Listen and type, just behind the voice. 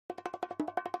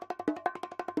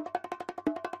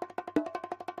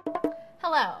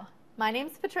Hello, my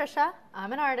name's Patricia,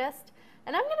 I'm an artist,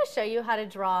 and I'm going to show you how to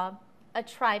draw a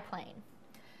triplane.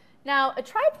 Now, a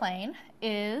triplane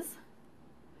is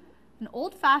an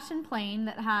old-fashioned plane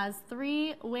that has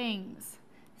three wings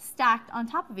stacked on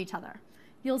top of each other.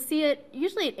 You'll see it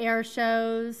usually at air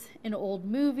shows, in old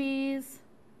movies,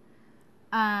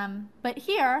 but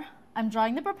here I'm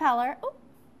drawing the propeller,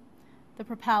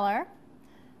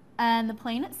 and the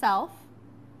plane itself.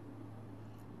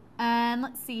 And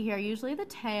let's see here, usually the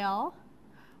tail.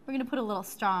 We're going to put a little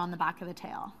star on the back of the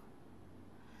tail.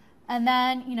 And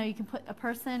then, you can put a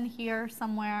person here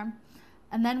somewhere.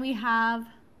 And then we have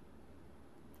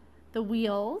the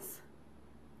wheels.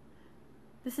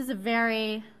 This is a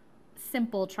very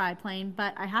simple triplane,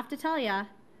 but I have to tell you,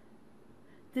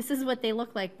 this is what they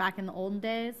look like back in the olden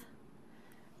days.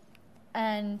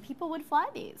 And people would fly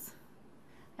these.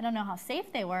 I don't know how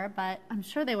safe they were, but I'm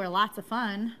sure they were lots of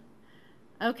fun.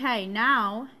 Okay,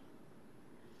 now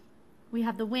we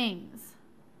have the wings.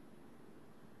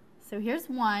 So here's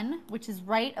one, which is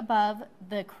right above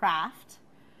the craft.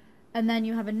 And then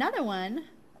you have another one.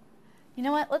 You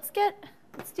know what, let's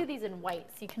do these in white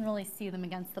so you can really see them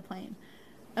against the plane.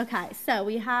 Okay, so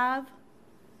we have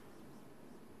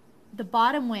the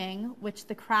bottom wing, which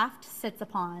the craft sits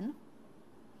upon.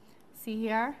 See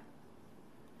here?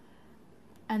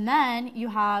 And then you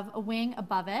have a wing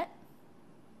above it.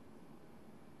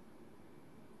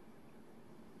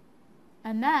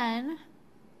 And then,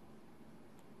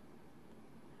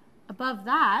 above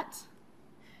that,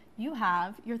 you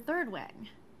have your third wing.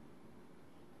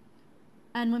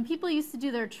 And when people used to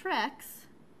do their tricks,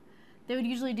 they would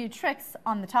usually do tricks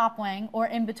on the top wing or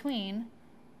in between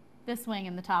this wing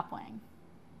and the top wing.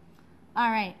 All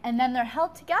right, and then they're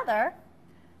held together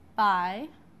by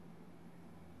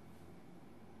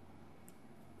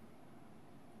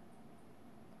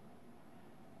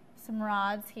some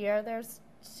rods here. There's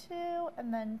two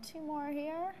and then two more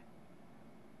here.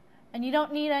 And you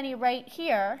don't need any right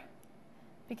here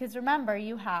because remember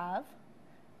you have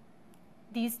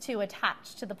these two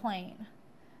attached to the plane.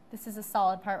 This is a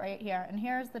solid part right here. And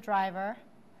here's the driver.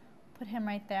 Put him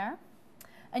right there.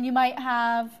 And you might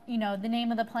have, the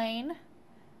name of the plane.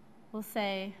 We'll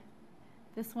say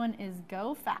this one is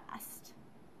Go Fast.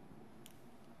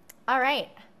 All right.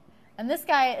 And this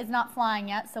guy is not flying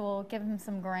yet, so we'll give him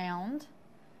some ground.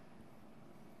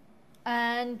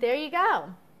 And there you go.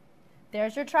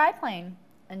 There's your triplane.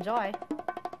 Enjoy.